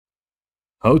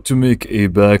How to make a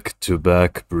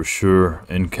back-to-back brochure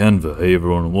in Canva. Hey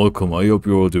everyone, welcome. I hope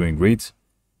you're all doing great.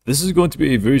 This is going to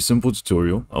be a very simple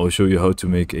tutorial. I will show you how to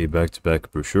make a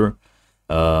back-to-back brochure.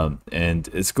 And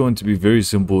it's going to be very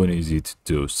simple and easy to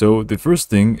do. So the first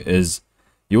thing is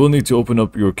you will need to open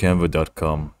up your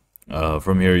canva.com.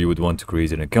 From here, you would want to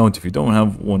create an account. If you don't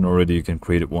have one already, you can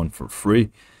create one for free.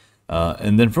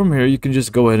 And then from here, you can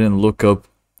just go ahead and look up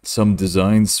some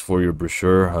designs for your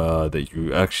brochure that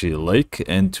you actually like,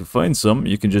 and to find some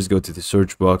you can just go to the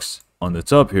search box on the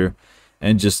top here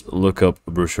and just look up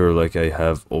a brochure like I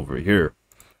have over here,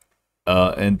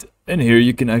 and in here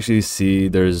you can actually see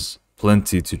there's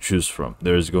plenty to choose from.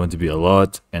 There's going to be a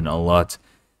lot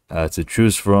to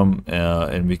choose from,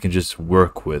 and we can just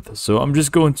work with. So I'm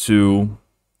just going to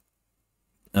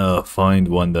find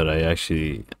one that I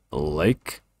actually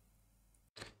like.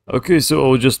 Okay, so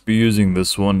I'll just be using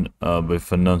this one by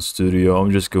Finance Studio.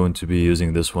 I'm just going to be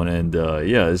using this one, and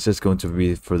yeah, it's just going to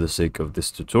be for the sake of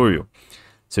this tutorial.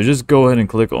 So just go ahead and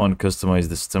click on customize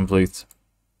this template,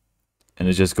 and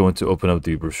it's just going to open up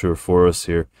the brochure for us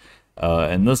here.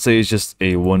 And let's say it's just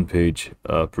a one-page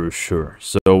brochure.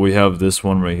 So we have this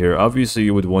one right here. Obviously,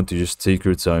 you would want to just take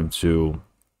your time to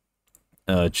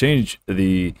change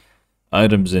the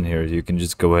items in here. You can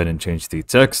just go ahead and change the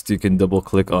text. You can double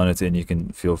click on it and you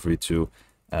can feel free to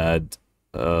add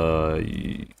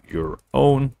your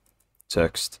own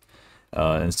text,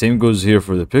 and same goes here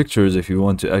for the pictures. If you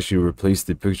want to actually replace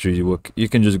the picture, you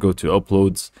can just go to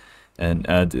uploads and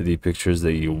add the pictures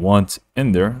that you want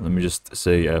in there. Let me just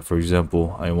say, for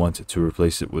example, I want to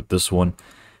replace it with this one.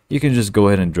 You can just go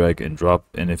ahead and drag and drop,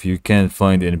 and if you can't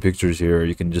find any pictures here,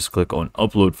 you can just click on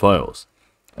upload files,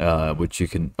 which you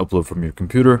can upload from your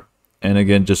computer, and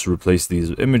again just replace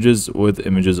these images with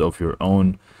images of your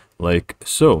own, like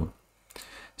so.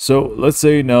 So let's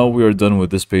say now we are done with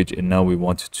this page, and now we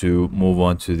want to move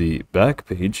on to the back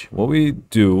page. What we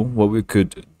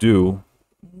could do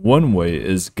one way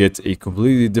is get a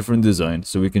completely different design.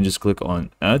 So we can just click on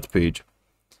add page,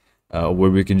 where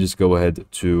we can just go ahead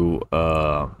to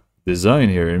design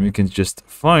here, and we can just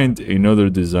find another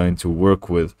design to work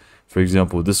with. For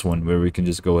example, this one, where we can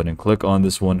just go ahead and click on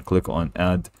this one, click on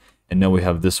add, and now we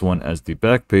have this one as the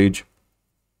back page.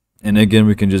 And again,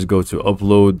 we can just go to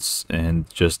uploads and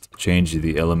just change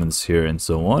the elements here and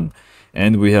so on,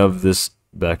 and we have this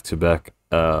back-to-back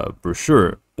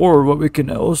brochure. Or what we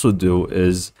can also do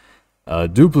is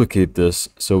duplicate this,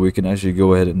 so we can actually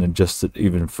go ahead and adjust it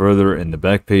even further in the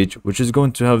back page, which is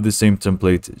going to have the same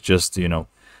template, just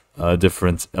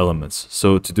different elements.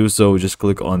 So to do so, just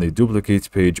click on the duplicate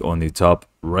page on the top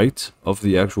right of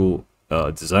the actual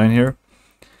design here,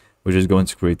 which is going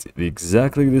to create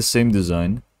exactly the same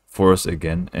design for us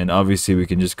again. And obviously we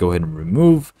can just go ahead and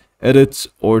remove, edit,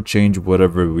 or change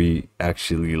whatever we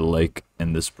actually like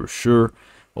in this brochure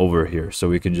over here. So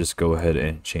we can just go ahead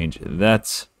and change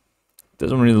that.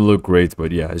 Doesn't really look great,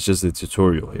 but yeah, it's just a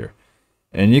tutorial here.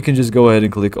 And you can just go ahead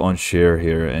and click on share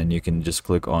here, and you can just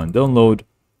click on download,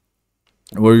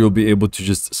 where you'll be able to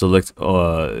just select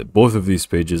both of these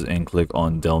pages and click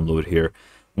on download here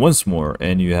once more,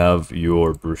 and you have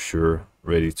your brochure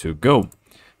ready to go.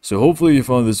 So hopefully you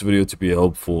found this video to be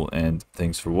helpful, and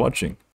thanks for watching.